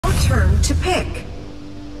turn to pick.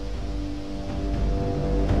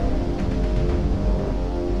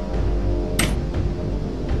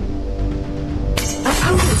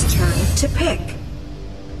 Opponent's turn to pick.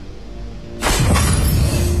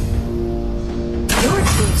 Your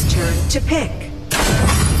team's turn to pick.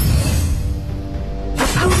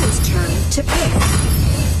 Opponent's turn to pick.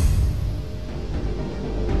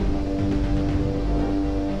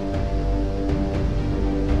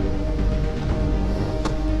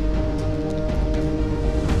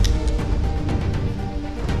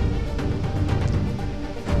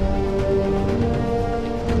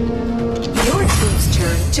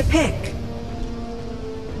 To pick.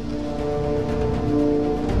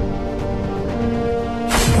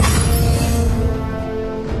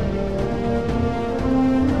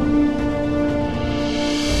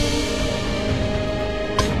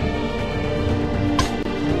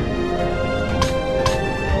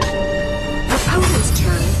 Opponent's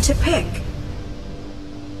turn to pick.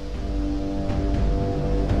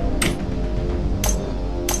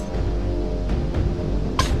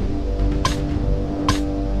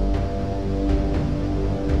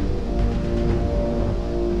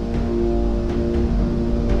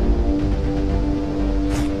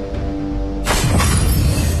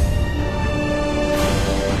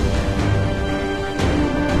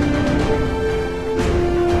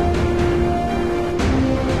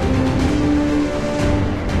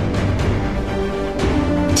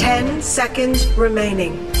 Seconds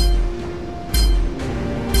remaining.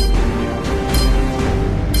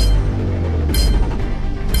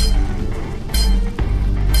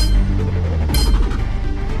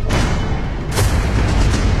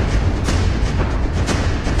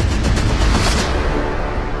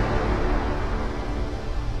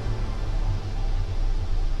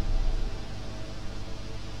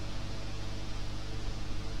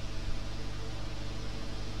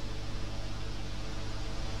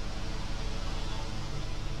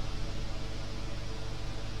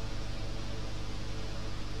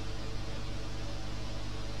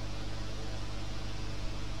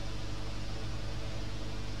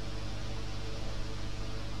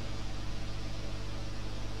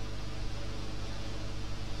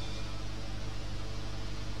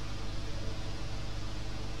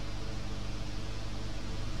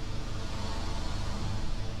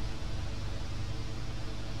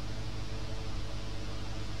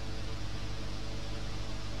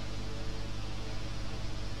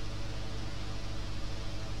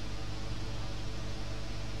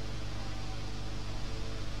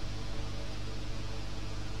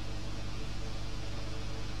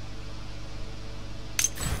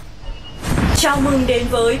 Chào mừng đến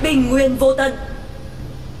với Bình Nguyên Vô Tận.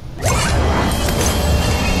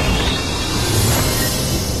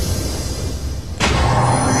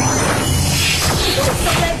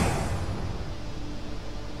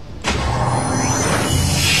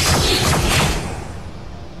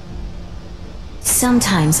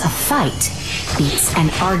 Sometimes a fight beats an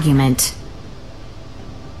argument.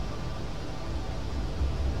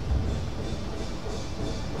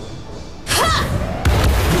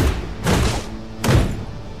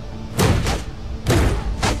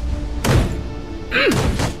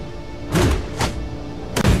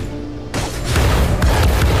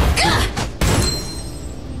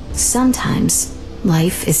 Sometimes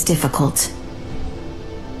life is difficult.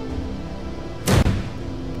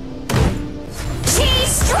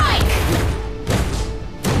 Strike!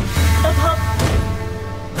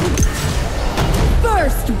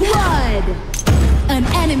 First blood! An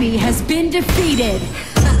enemy has been defeated!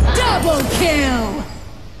 Double kill!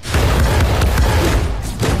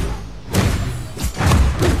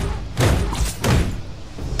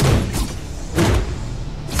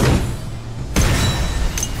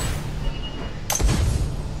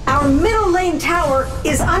 Our middle lane tower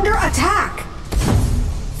is under attack.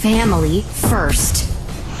 Family first.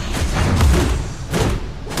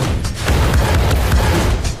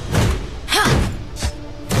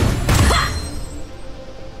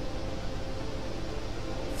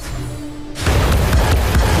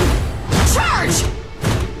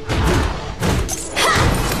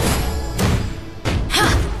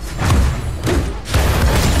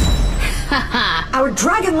 Our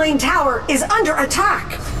Dragon Lane tower is under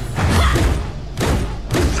attack.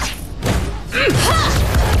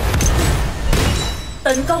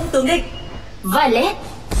 Tấn công tướng địch. Valor.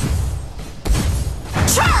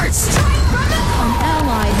 Charge! An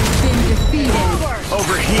ally has been defeated.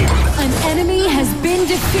 Over here. An enemy has been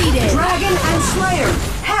defeated. Dragon and Slayer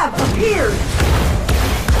have appeared.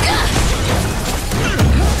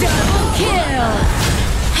 Double kill!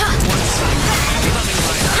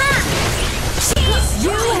 You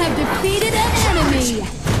have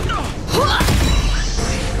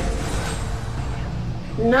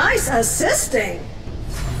Nice assisting.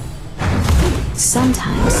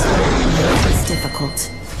 Sometimes it's difficult.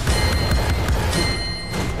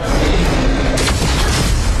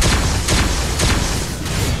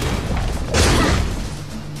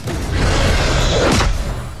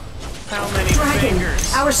 How many Dragon,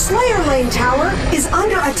 fingers? our Slayer Lane tower is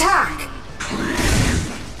under attack.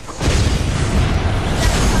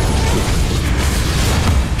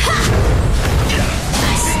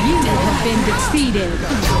 You have been defeated.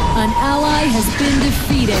 An ally has been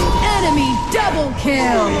defeated. Enemy double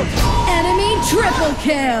kill. Enemy triple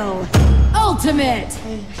kill. Ultimate.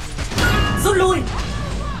 Rút lui.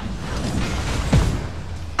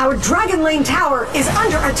 Our Dragon Lane tower is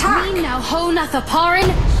under attack. Now Honathaparin,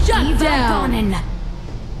 Shut down.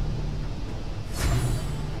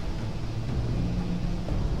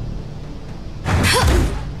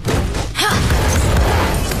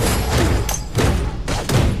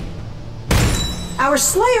 Our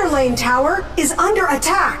Slayer Lane tower is under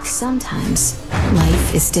attack. Sometimes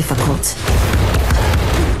life is difficult.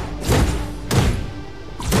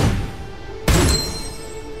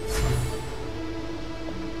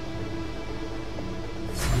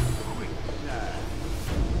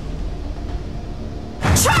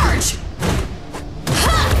 Charge!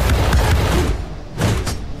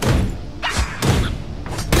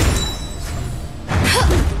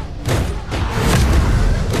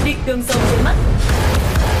 Điệt đường sông dưới mắt.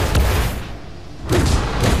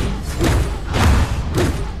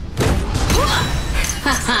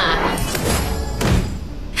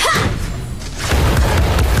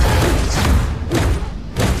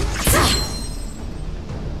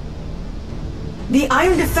 The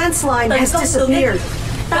iron defense line has disappeared.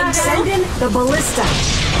 Send in the ballista.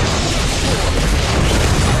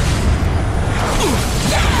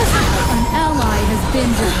 An ally has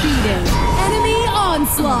been defeated. Enemy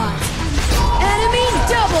onslaught. Enemy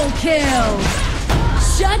double kill.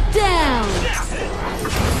 Shut down.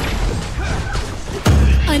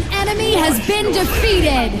 An enemy has been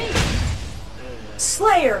defeated.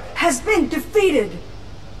 Slayer has been defeated.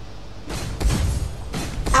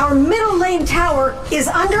 Our middle lane tower is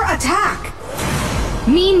under attack.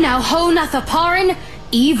 Now Honathaparin,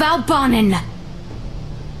 Evalbanen.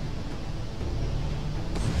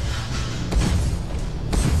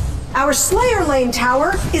 Our Slayer Lane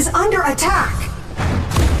tower is under attack.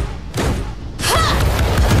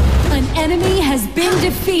 An enemy has been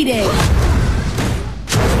defeated.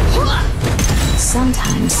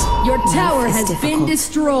 Sometimes Your tower life is has been difficult.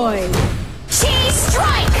 destroyed. Cheese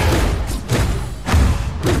strike!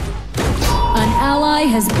 An ally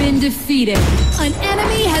has been defeated. An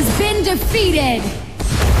enemy has been defeated.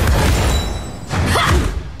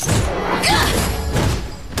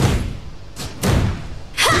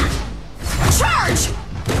 Charge!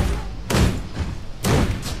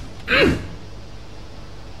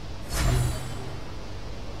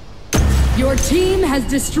 Your team has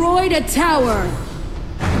destroyed a tower.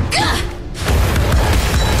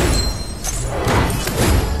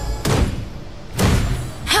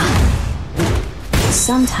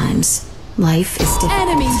 Sometimes life is difficult.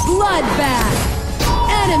 Enemy bloodbath.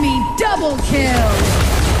 Enemy double kill.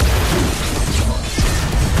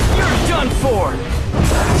 You're done for!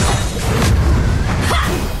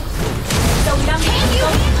 Sông đang tấn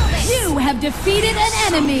công. You have defeated an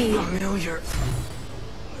enemy. Familiar.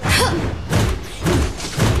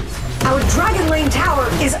 Our Dragon Lane tower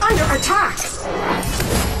is under attack.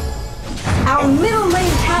 Our middle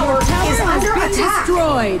lane tower is Tower has under been attack.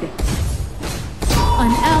 destroyed.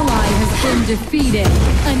 An ally has been defeated.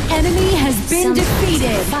 An enemy has been Sometimes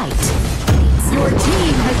defeated. Fight. Your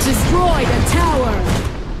team has destroyed a tower.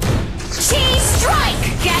 Cheese strike!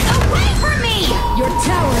 Get away from me! Your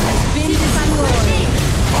tower has been destroyed.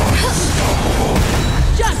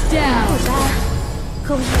 Shut down.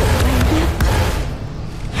 Không hiểu quen biết.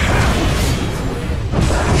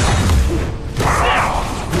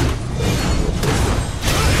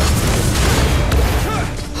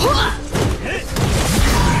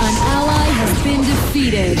 An ally has been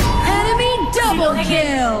defeated. Enemy double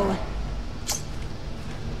kill.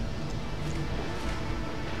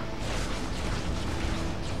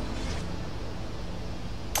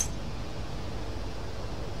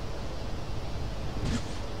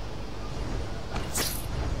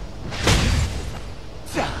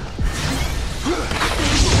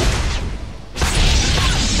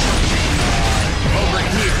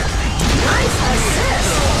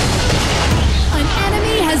 An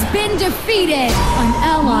enemy has been defeated. An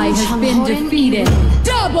ally has been defeated.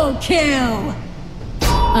 Double kill.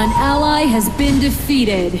 An ally has been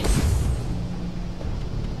defeated.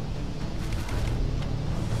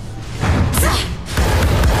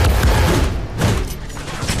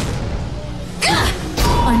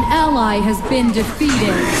 ally has been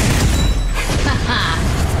defeated.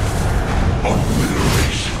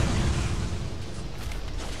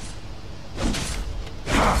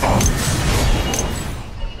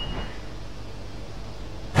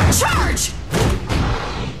 Charge!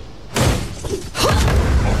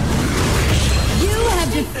 You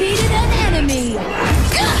have defeated an enemy.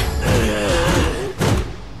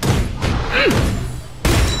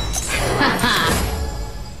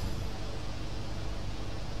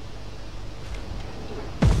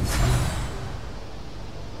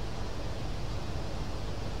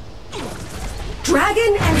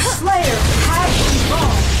 Dragon and Slayer have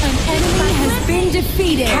evolved. An enemy has been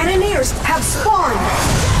defeated. Cannoneers have spawned.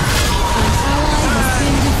 An ally has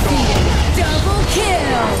been defeated. Double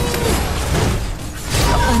kill.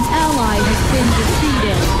 An ally has been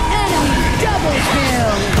defeated. Enemy double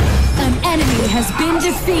kill. An enemy has been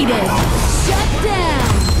defeated. Shut down.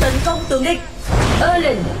 Tấn công tướng địch.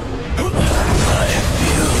 Erlen.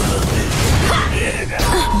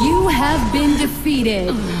 You have been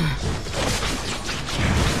defeated.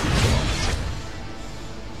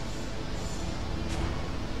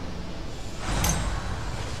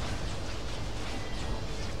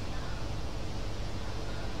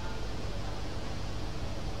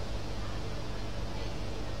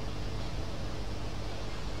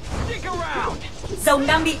 Stick around. Rồng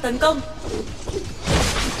đang bị tấn công.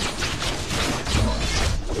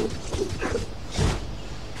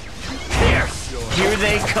 Here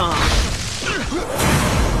they come.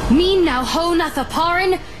 Min now ho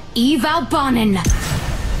nathaparin, eval bonin.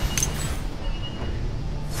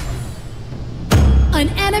 An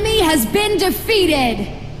enemy has been defeated.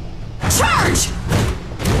 Charge!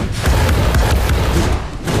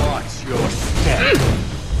 Watch your step.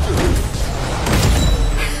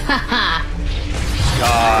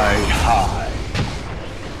 Sky high.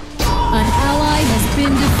 An ally has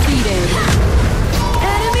been defeated.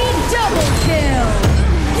 Enemy double kill.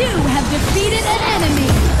 You have defeated an enemy.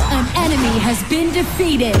 An enemy has been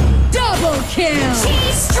defeated. Double kill.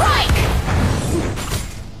 Strike!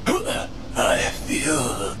 I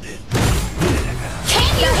feel it.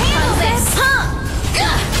 Can you handle this? Huh?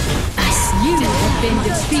 You have been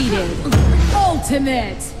defeated.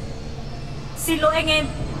 Ultimate. Xin lỗi anh em.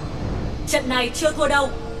 Trận này chưa thua đâu.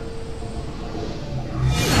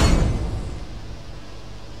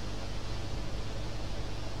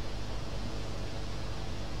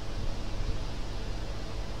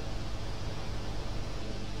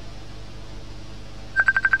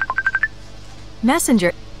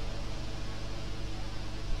 Messenger.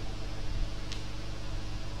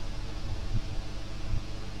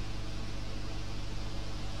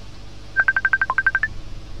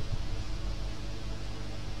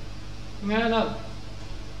 Nghe nào.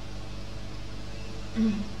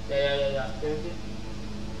 Dạ.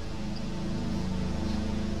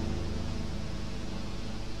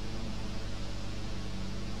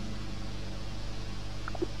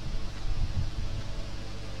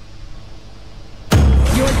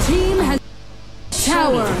 Your team has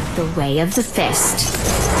tower. The way of the fist.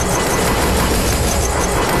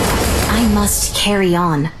 I must carry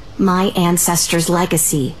on my ancestors'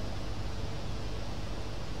 legacy.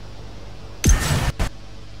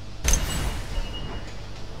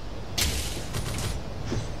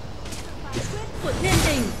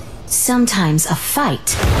 Sometimes a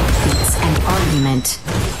fight beats an argument.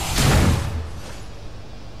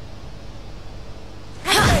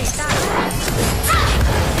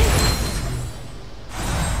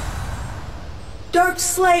 Dark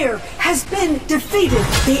Slayer has been defeated.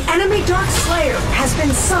 The enemy Dark Slayer has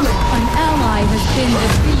been summoned. An ally has been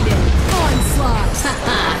defeated. Onslaught.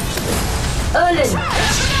 Erlen.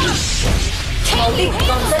 Máu địch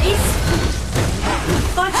còn rất ít.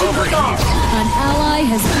 Con chim của cỏ. An ally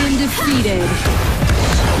has been defeated.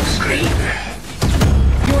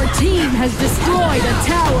 Your team has destroyed a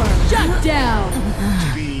tower. Shut down.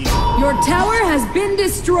 Your tower has been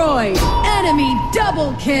destroyed. Enemy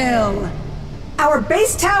double kill. Our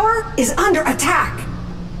base tower is under attack.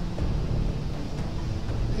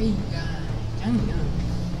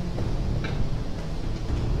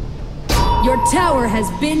 Your tower has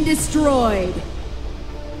been destroyed.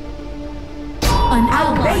 An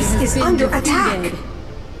Our ally base has is been under defeated.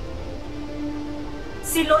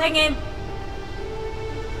 Xin lỗi anh em.